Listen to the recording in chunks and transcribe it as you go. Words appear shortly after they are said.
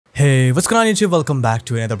Hey, what's going on YouTube? Welcome back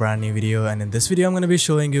to another brand new video, and in this video I'm going to be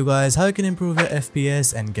showing you guys how you can improve your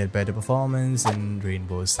FPS and get better performance in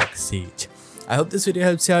Rainbow Six Siege. I hope this video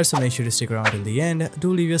helps you out, so make sure to stick around till the end.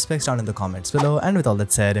 Do leave your specs down in the comments below, and with all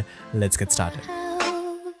that said, let's get started.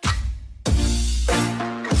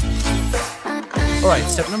 Alright,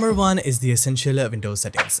 step number 1 is the essential Windows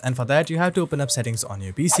settings, and for that you have to open up settings on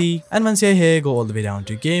your PC, and once you're here, go all the way down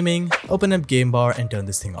to gaming, open up game bar and turn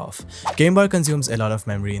this thing off. Game bar consumes a lot of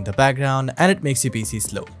memory in the background and it makes your PC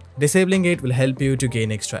slow. Disabling it will help you to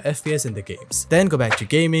gain extra FPS in the games. Then go back to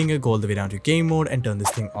gaming, go all the way down to game mode and turn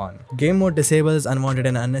this thing on. Game mode disables unwanted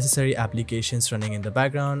and unnecessary applications running in the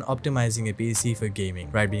background, optimizing your PC for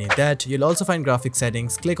gaming. Right beneath that, you'll also find graphics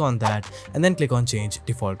settings, click on that and then click on change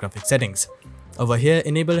default graphics settings. Over here,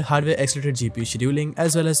 enable hardware accelerated GPU scheduling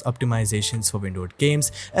as well as optimizations for windowed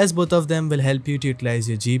games, as both of them will help you to utilize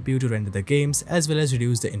your GPU to render the games as well as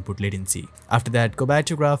reduce the input latency. After that, go back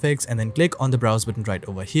to graphics and then click on the browse button right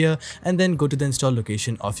over here and then go to the install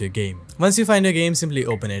location of your game. Once you find your game, simply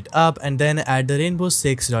open it up and then add the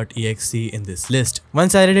rainbow6.exe in this list.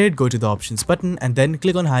 Once added it, go to the options button and then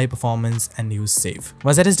click on high performance and use save.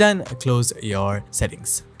 Once that is done, close your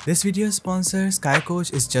settings. This video sponsor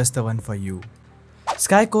SkyCoach is just the one for you.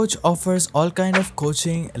 SkyCoach offers all kind of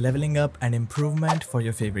coaching, leveling up and improvement for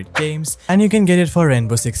your favorite games, and you can get it for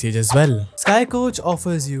Rainbow Six Siege as well. SkyCoach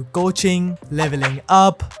offers you coaching, leveling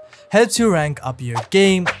up, helps you rank up your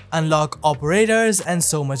game, unlock operators and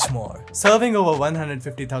so much more. Serving over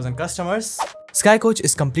 150,000 customers, SkyCoach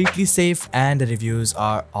is completely safe and the reviews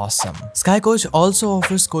are awesome. SkyCoach also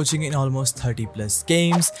offers coaching in almost 30 plus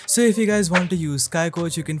games, so if you guys want to use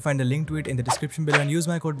SkyCoach, you can find a link to it in the description below and use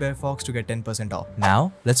my code BareFox to get 10% off.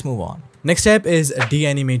 Now, let's move on. Next step is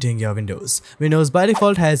de-animating your windows. Windows by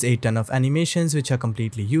default has a ton of animations which are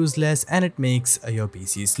completely useless and it makes your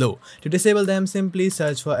PC slow. To disable them, simply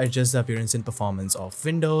search for adjust the appearance and performance of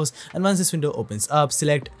Windows, and once this window opens up,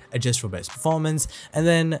 select adjust for best performance and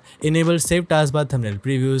then enable save taskbar thumbnail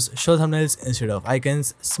previews, show thumbnails instead of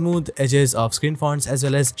icons, smooth edges of screen fonts as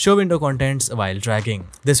well as show window contents while dragging.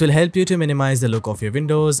 This will help you to minimize the look of your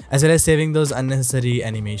windows as well as saving those unnecessary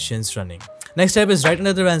animations running. Next step is right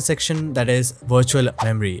under the run section, that is virtual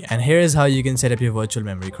memory, and here is how you can set up your virtual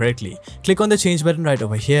memory correctly. Click on the change button right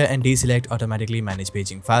over here and deselect automatically manage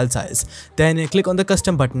paging file size. Then click on the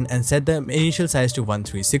custom button and set the initial size to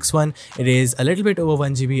 1361. It is a little bit over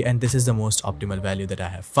 1 GB and this is the most optimal value that I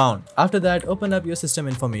have found. After that, open up your system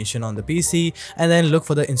information on the PC and then look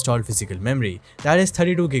for the installed physical memory. That is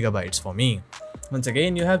 32 GB for me. Once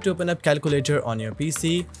again, you have to open up calculator on your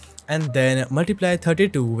PC and then multiply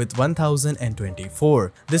 32 with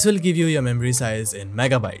 1024. This will give you your memory size in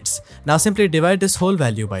megabytes. Now simply divide this whole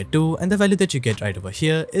value by 2 and the value that you get right over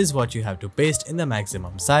here is what you have to paste in the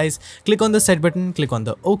maximum size. Click on the set button, click on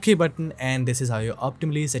the OK button, and this is how you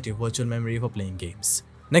optimally set your virtual memory for playing games.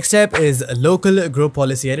 Next step is local group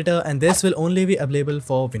policy editor, and this will only be available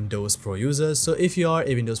for Windows Pro users. So if you are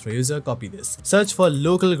a Windows Pro user, copy this. Search for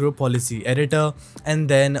local group policy editor and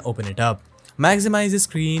then open it up. Maximize the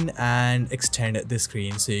screen and extend the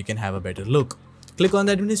screen so you can have a better look. Click on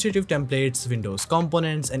the administrative templates, Windows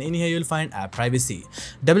components, and in here you'll find app privacy.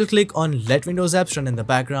 Double click on let Windows apps run in the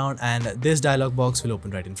background and this dialog box will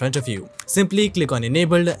open right in front of you. Simply click on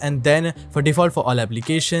enabled and then for default for all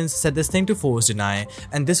applications, set this thing to force deny,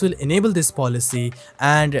 and this will enable this policy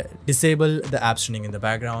and disable the apps running in the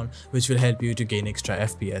background, which will help you to gain extra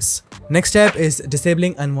FPS. Next step is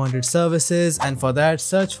disabling unwanted services, and for that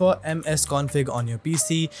search for msconfig on your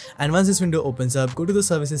PC, and once this window opens up, go to the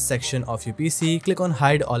services section of your PC, click on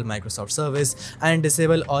hide all Microsoft service and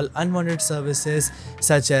disable all unwanted services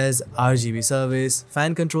such as RGB service,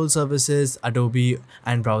 fan control services, Adobe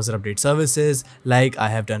and browser update services like I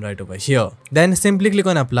have done right over here. Then simply click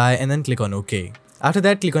on apply and then click on OK. After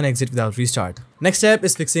that, click on exit without restart. Next step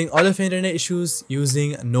is fixing all of your internet issues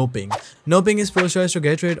using no ping. No ping is pro choice to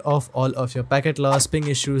get rid of all of your packet loss, ping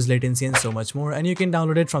issues, latency and so much more, and you can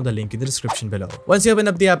download it from the link in the description below. Once you open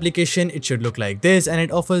up the application, it should look like this and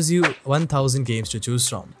it offers you 1000 games to choose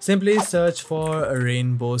from. Simply search for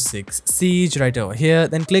Rainbow Six Siege right over here,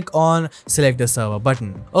 then click on select the server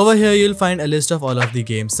button. Over here you'll find a list of all of the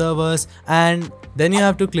game servers and then you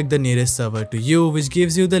have to click the nearest server to you, which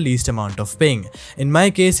gives you the least amount of ping. In my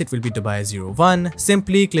case, it will be Dubai 01 1,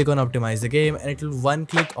 simply click on optimize the game and it will one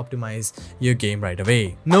click optimize your game right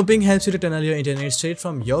away. Noping helps you to tunnel your internet straight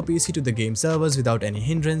from your PC to the game servers without any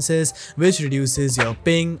hindrances, which reduces your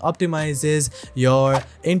ping, optimizes your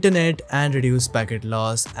internet and reduce packet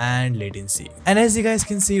loss and latency. And as you guys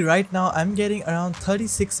can see right now, I'm getting around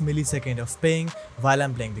 36 milliseconds of ping while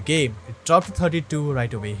I'm playing the game. It dropped to 32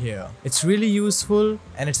 right away here. It's really useful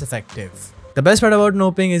and it's effective. The best part about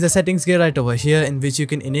Noping is the settings gear right over here, in which you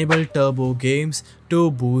can enable turbo games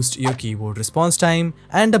to boost your keyboard response time,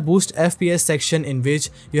 and the boost FPS section, in which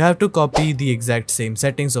you have to copy the exact same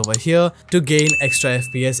settings over here to gain extra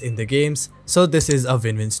FPS in the games. So this is a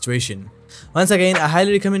win-win situation. Once again, I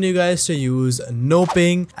highly recommend you guys to use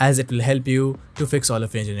Noping, as it will help you to fix all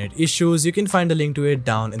of your internet issues. You can find the link to it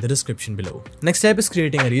down in the description below. Next step is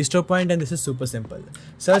creating a restore point, and this is super simple.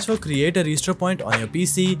 Search for create a restore point on your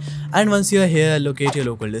PC, and once you are here, locate your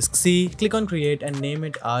local disk C, click on create and name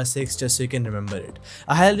it R6 just so you can remember it.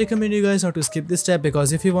 I highly recommend you guys not to skip this step,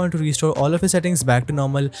 because if you want to restore all of your settings back to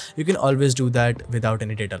normal, you can always do that without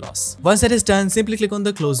any data loss. Once that is done, simply click on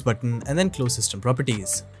the close button and then close system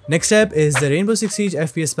properties. Next step is the Rainbow Six Siege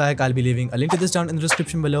FPS pack. I'll be leaving a link to this down in the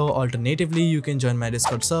description below. Alternatively, you can join my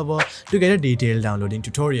Discord server to get a detailed downloading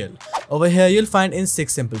tutorial. Over here, you'll find in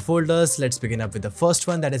 6 simple folders. Let's begin up with the first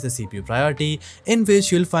one, that is the CPU priority, in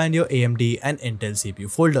which you'll find your AMD and Intel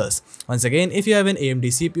CPU folders. Once again, if you have an AMD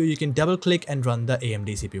CPU, you can double click and run the AMD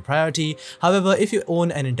CPU priority. However, if you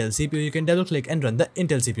own an Intel CPU, you can double click and run the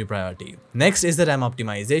Intel CPU priority. Next is the RAM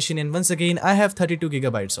optimization, and once again, I have 32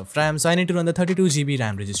 GB of RAM, so I need to run the 32 GB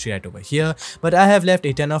RAM registry right over here, but I have left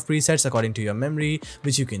a ton of presets according to your memory,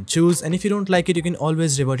 which you can choose, and if you don't like it, you can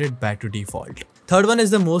always revert it back to default. Third one is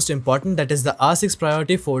the most important, that is the R6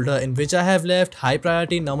 priority folder, in which I have left high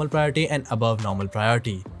priority, normal priority and above normal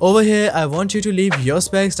priority. Over here, I want you to leave your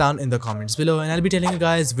specs down in the comments below, and I'll be telling you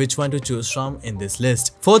guys which one to choose from in this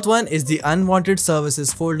list. Fourth one is the unwanted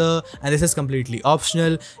services folder, and this is completely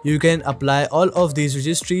optional. You can apply all of these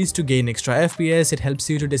registries to gain extra FPS. It helps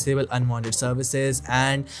you to disable unwanted services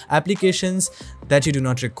and applications that you do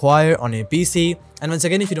not require on a PC. And once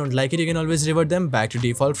again, if you don't like it, you can always revert them back to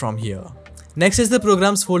default from here. Next is the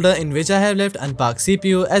programs folder, in which I have left Unpark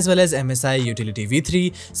CPU as well as MSI Utility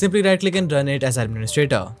V3. Simply right click and run it as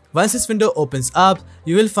administrator. Once this window opens up,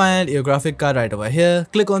 you will find your graphic card right over here.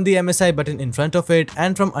 Click on the MSI button in front of it,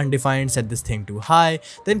 and from undefined set this thing to high.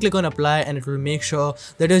 Then click on apply, and it will make sure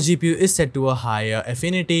that your GPU is set to a higher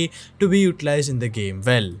affinity to be utilized in the game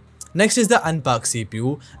well. Next is the Unpark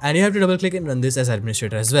CPU, and you have to double click and run this as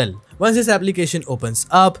administrator as well. Once this application opens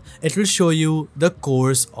up, it will show you the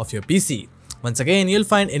cores of your PC. Once again, you'll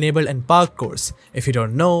find enabled and parked cores. If you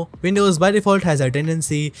don't know, Windows by default has a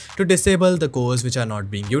tendency to disable the cores which are not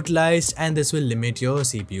being utilized, and this will limit your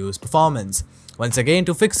CPU's performance. Once again,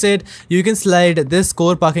 to fix it, you can slide this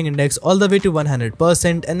core parking index all the way to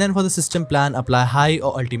 100%, and then for the system plan, apply high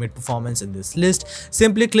or ultimate performance in this list.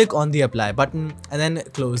 Simply click on the apply button and then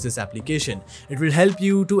close this application. It will help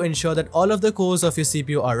you to ensure that all of the cores of your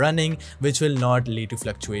CPU are running, which will not lead to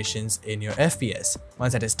fluctuations in your FPS.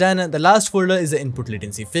 Once that is done, the last folder is the input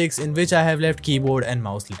latency fix, in which I have left keyboard and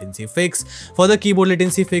mouse latency fix. For the keyboard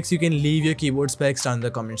latency fix, you can leave your keyboard specs down in the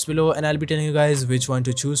comments below, and I'll be telling you guys which one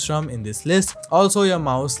to choose from in this list. Also, your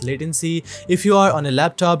mouse latency, if you are on a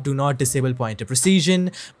laptop, do not disable pointer precision,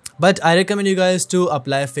 but I recommend you guys to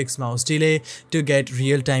apply fixed mouse delay to get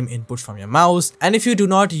real-time input from your mouse. And if you do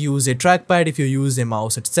not use a trackpad, if you use a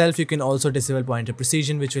mouse itself, you can also disable pointer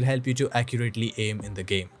precision, which will help you to accurately aim in the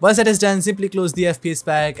game. Once that is done, simply close the FPS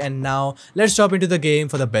pack, and now let's drop into the game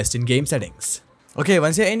for the best in-game settings. Okay,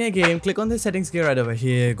 once you're in your game, click on the settings gear right over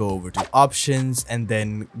here, go over to options, and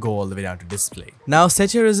then go all the way down to display. Now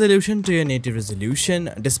set your resolution to your native resolution.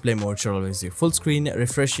 Display mode should always be full screen.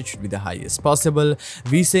 Refresh rate should be the highest possible.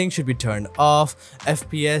 VSync should be turned off.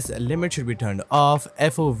 FPS limit should be turned off.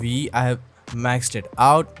 FOV, I have maxed it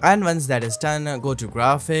out, and once that is done, go to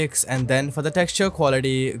graphics, and then for the texture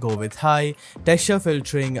quality, go with high. Texture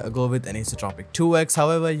filtering, go with anisotropic 2x.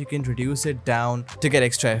 However, you can reduce it down to get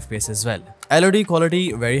extra FPS as well. LOD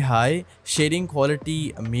quality very high, shading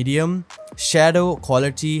quality medium, shadow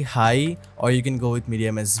quality high, or you can go with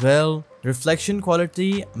medium as well. Reflection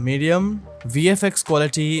quality medium, VFX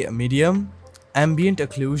quality medium, ambient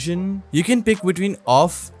occlusion, you can pick between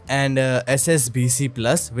off and SSBC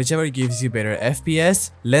plus, whichever gives you better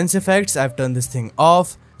FPS. Lens effects, I've turned this thing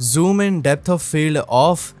off. zoom in, depth of field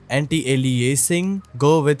off, anti-aliasing,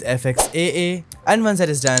 go with FXAA, and once that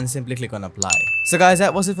is done, simply click on apply. So guys,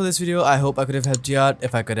 that was it for this video. I hope I could have helped you out.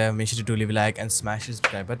 If I could have, make sure to do leave a like and smash the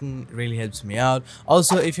subscribe button. It really helps me out.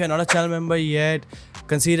 Also, if you're not a channel member yet,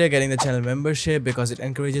 consider getting the channel membership because it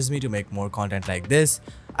encourages me to make more content like this.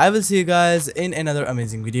 I will see you guys in another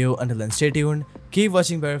amazing video. Until then, stay tuned, keep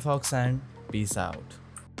watching BareFox, and peace out.